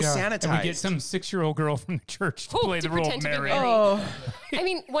so yeah. sanitized. And we get some 6-year-old girl from the church to Oh, play to the role of pretend to be Mary. Mary. Oh, I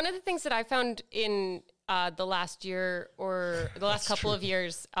mean, one of the things that I found in the last year or the last couple of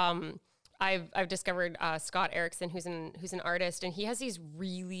years, I've discovered Scott Erickson, who's an artist, and he has these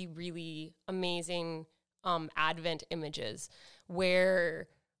really, really amazing Advent images where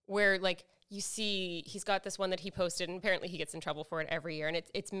like you see he's got this one that he posted, and apparently he gets in trouble for it every year, and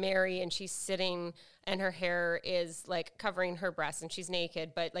it's Mary, and she's sitting and her hair is like covering her breasts and she's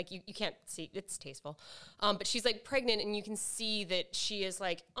naked, but like you can't see, it's tasteful, but she's like pregnant and you can see that she is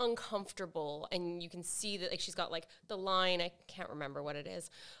like uncomfortable, and you can see that like she's got like the line, I can't remember what it is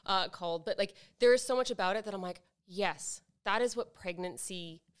called, but like there is so much about it that I'm like, yes, that is what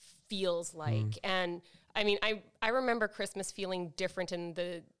pregnancy feels like. And I mean, I remember Christmas feeling different, and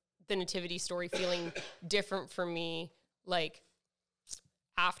the nativity story feeling different for me, like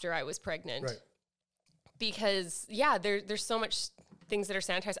after I was pregnant. Right. Because yeah, there's so much things that are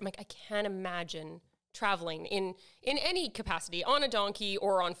sanitized. I'm like, I can't imagine traveling in any capacity, on a donkey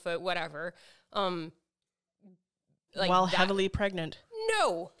or on foot, whatever. Like while that. heavily pregnant.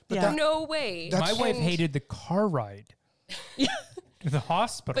 No, Yeah. no way. My wife And- hated the car ride to the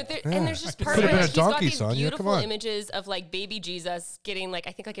hospital. But and there's just part Could of have been it. a He's got donkey, these son. Yeah, come beautiful on. images of like baby Jesus getting like,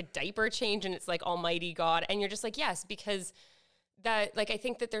 I think like a diaper change, and it's like Almighty God, and you're just like, yes, because that, like, I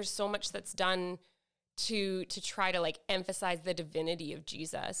think that there's so much that's done to try to like emphasize the divinity of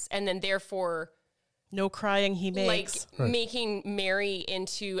Jesus, and then therefore No crying he makes. like making Mary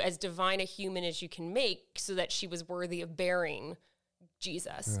into as divine a human as you can make, so that she was worthy of bearing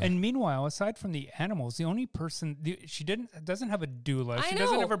Jesus. And meanwhile, aside from the animals, the only person she doesn't have a doula. I She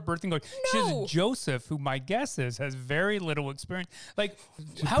doesn't know. have a birthing coach. She No. has Joseph, who my guess is has very little experience. Like,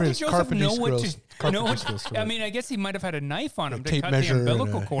 how pretty did Joseph carpentry know what skills- to carpentry know? skills to I it. mean, I guess he might have had a knife on him to tape cut measure the and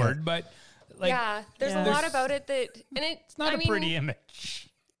umbilical a- cord, but like, yeah, there's a lot about it that, and it's not I a mean, pretty image.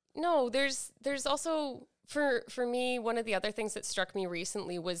 No, there's also For me, one of the other things that struck me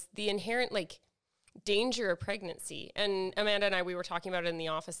recently was the inherent like danger of pregnancy. And Amanda and I, we were talking about it in the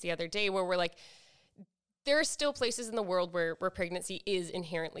office the other day, where we're like, there are still places in the world where pregnancy is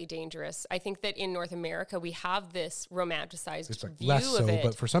inherently dangerous. I think that in North America, we have this romanticized It's like view less so, of it.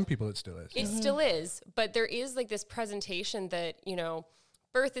 but for some people it still is. It still is, but there is like this presentation that, you know,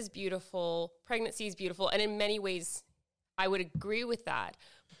 birth is beautiful, pregnancy is beautiful, and in many ways, I would agree with that.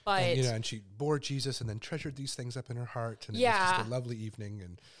 But And, and she bore Jesus and then treasured these things up in her heart, and it was Yeah. just a lovely evening.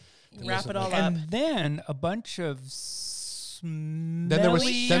 And Wrap it all up. And then a bunch of then there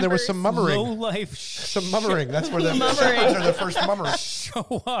was some low mummering. life Some mummering. That's where the Mummering. shepherds are the first mummerers.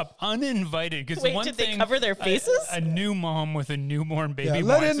 show up uninvited. Because Wait, one did thing, they cover their faces? A new mom with a newborn baby Yeah,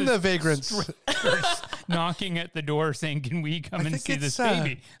 let wants in us the vagrants. knocking at the door saying, "Can we come I and think see this it's,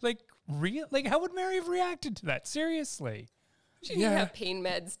 baby?" Like real? Like how would Mary have reacted to that? Seriously? she didn't Yeah. have pain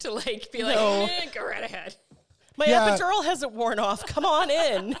meds to like be No. like, go right ahead. My Yeah. epidural hasn't worn off. Come on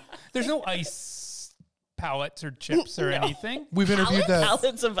in. There's no ice pellets or chips or anything. We've interviewed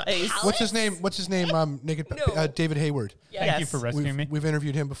Pallets of ice. what's his name? Naked No. David Hayward. Thank you for rescuing me. We've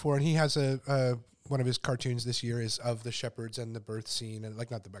interviewed him before, and he has a one of his cartoons this year is of the shepherds and the birth scene, and like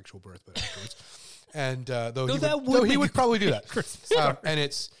not the actual birth, but afterwards. And though he would probably do that. And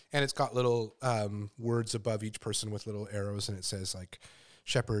it's got little words above each person with little arrows, and it says like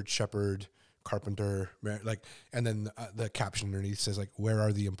shepherd, carpenter, like, and then the caption underneath says like, "Where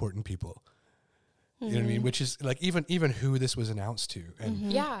are the important people?" You know what I mean? Which is like even who this was announced to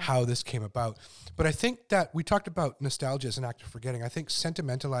and Yeah. how this came about. But I think that we talked about nostalgia as an act of forgetting. I think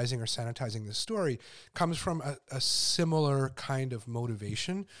sentimentalizing or sanitizing the story comes from a similar kind of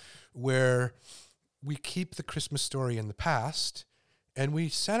motivation where we keep the Christmas story in the past and we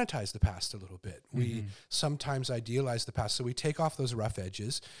sanitize the past a little bit. We sometimes idealize the past. So we take off those rough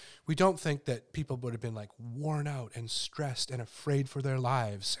edges. We don't think that people would have been like worn out and stressed and afraid for their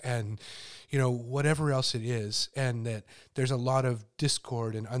lives and, whatever else it is. And that there's a lot of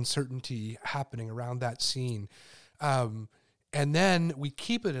discord and uncertainty happening around that scene. And then we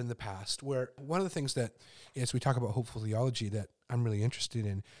keep it in the past, where one of the things that, as we talk about hopeful theology, that I'm really interested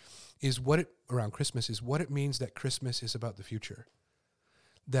in is around Christmas is what it means that Christmas is about the future.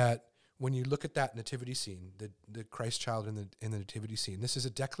 That when you look at that nativity scene, the Christ child in the nativity scene, this is a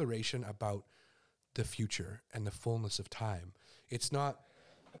declaration about the future and the fullness of time. It's not,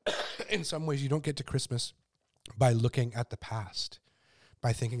 in some ways, you don't get to Christmas by looking at the past,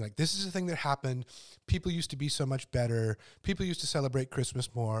 by thinking like, this is a thing that happened. People used to be so much better. People used to celebrate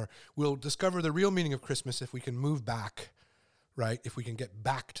Christmas more. We'll discover the real meaning of Christmas if we can move back. Right? If we can get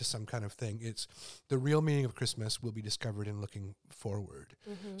back to some kind of thing, it's the real meaning of Christmas will be discovered in looking forward.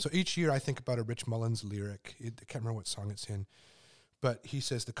 So each year I think about a Rich Mullins lyric. I can't remember what song it's in, but he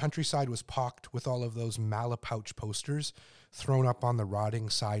says, the countryside was pocked with all of those Malapouch posters thrown up on the rotting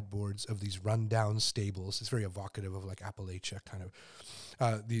sideboards of these rundown stables. It's very evocative of like Appalachia kind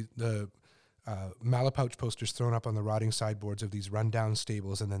of. The Malapouch posters thrown up on the rotting sideboards of these rundown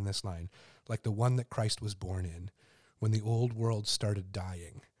stables, and then this line, like the one that Christ was born in, when the old world started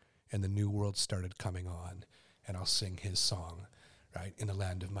dying and the new world started coming on, and I'll sing his song, right, in the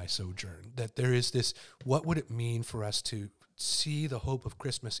land of my sojourn. That there is this, what would it mean for us to see the hope of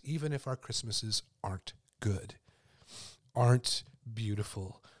Christmas, even if our Christmases aren't good, aren't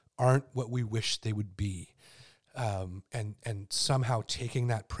beautiful, aren't what we wish they would be, and somehow taking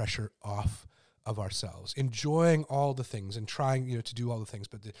that pressure off of ourselves, enjoying all the things and trying, to do all the things,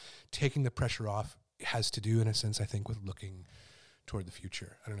 but taking the pressure off has to do, in a sense, I think, with looking toward the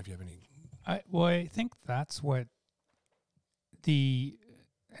future. I don't know if you have any. I think that's what the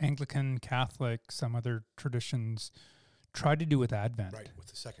Anglican, Catholic, some other traditions try to do with Advent. Right, with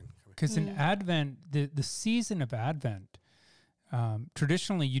the second. Because in Advent, the season of Advent,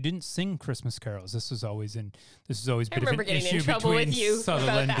 traditionally you didn't sing Christmas carols. This was always a bit of an remember getting in issue trouble between with you about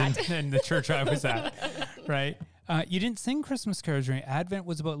Sutherland that. and the church I was at, right? You didn't sing Christmas carols during Advent.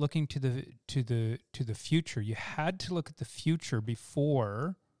 Was about looking to the future. You had to look at the future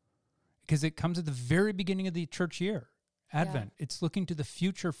before, because it comes at the very beginning of the church year. Advent. It's looking to the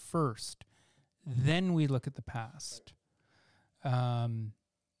future first, then we look at the past. And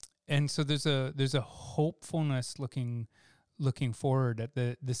so there's a hopefulness looking forward at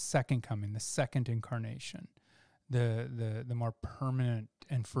the second coming, the second incarnation, the more permanent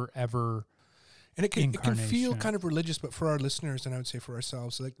and forever. And it can feel incarnation. kind of religious, but for our listeners, and I would say for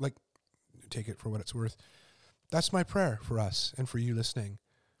ourselves, like take it for what it's worth. That's my prayer for us and for you listening,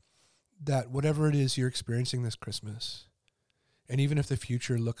 that whatever it is you're experiencing this Christmas, and even if the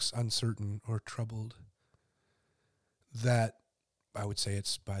future looks uncertain or troubled, that I would say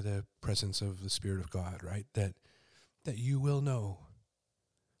it's by the presence of the Spirit of God, right? That you will know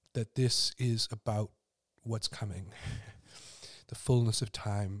that this is about what's coming, the fullness of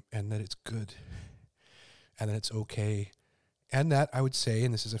time, and that it's good, and that it's okay, and that I would say,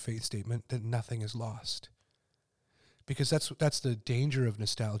 and this is a faith statement, that nothing is lost. Because that's the danger of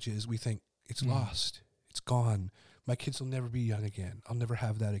nostalgia, is we think it's lost, it's gone. My kids will never be young again. I'll never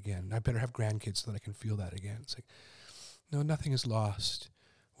have that again. I better have grandkids so that I can feel that again. It's like, no, nothing is lost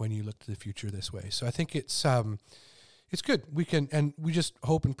when you look to the future this way. So I think it's good. We can, and we just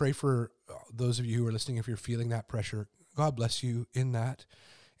hope and pray for those of you who are listening. If you're feeling that pressure, God bless you in that,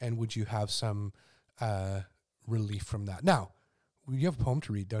 and would you have some relief from that? Now, you have a poem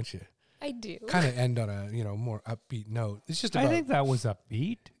to read, don't you? I do. Kind of end on a more upbeat note. It's just about. I think that was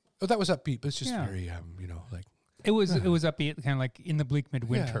upbeat. Oh, that was upbeat, but it's just very like. It was upbeat, kind of like in the bleak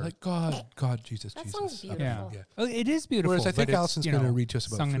midwinter. Yeah, like God, Jesus. That song's beautiful. Yeah. Yeah. Oh, it is beautiful. Whereas I think but Allison's it's, going to read to us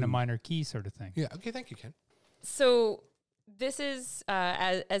about sung in a food. minor key sort of thing. Yeah. Okay. Thank you, Ken. So this is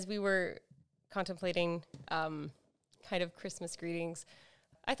as we were contemplating kind of Christmas greetings,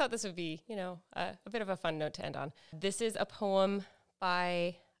 I thought this would be, a bit of a fun note to end on. This is a poem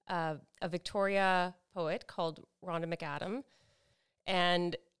by a Victoria poet called Rhonda McAdam.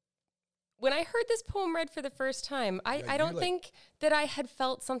 And when I heard this poem read for the first time, I don't think that I had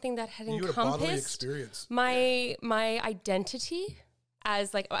felt something that had encompassed my identity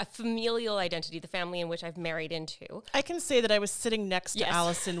as like a familial identity, the family in which I've married into. I can say that I was sitting next to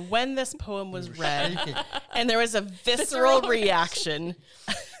Allison when this poem was read, and there was a visceral reaction.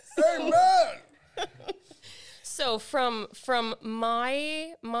 Amen. So from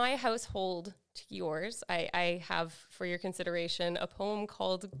my household to yours, I have for your consideration a poem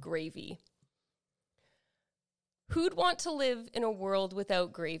called Gravy. Who'd want to live in a world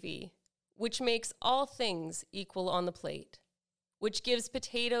without gravy, which makes all things equal on the plate, which gives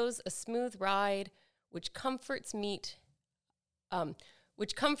potatoes a smooth ride, which comforts the meat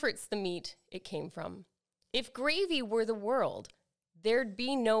it came from. If gravy were the world, there'd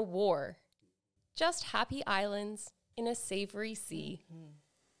be no war, just happy islands in a savory sea.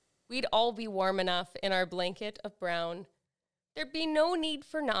 We'd all be warm enough in our blanket of brown. There'd be no need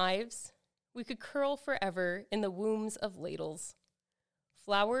for knives. We could curl forever in the wombs of ladles.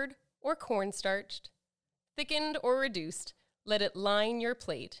 Floured or cornstarched, thickened or reduced, let it line your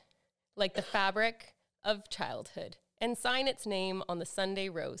plate like the fabric of childhood and sign its name on the Sunday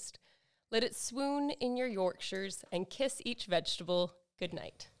roast. Let it swoon in your Yorkshires and kiss each vegetable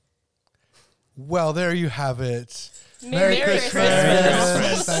goodnight. Well, there you have it. Merry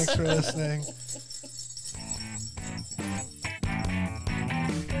Christmas. Thanks for listening.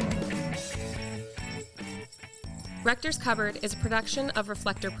 Rector's Cupboard is a production of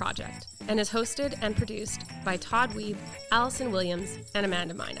Reflector Project and is hosted and produced by Todd Weeb, Allison Williams, and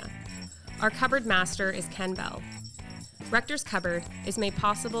Amanda Mina. Our cupboard master is Ken Bell. Rector's Cupboard is made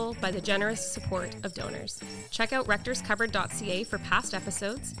possible by the generous support of donors. Check out rectorscupboard.ca for past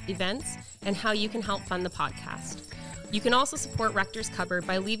episodes, events, and how you can help fund the podcast. You can also support Rector's Cupboard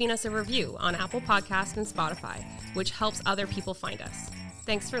by leaving us a review on Apple Podcasts and Spotify, which helps other people find us.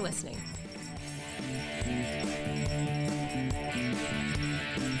 Thanks for listening.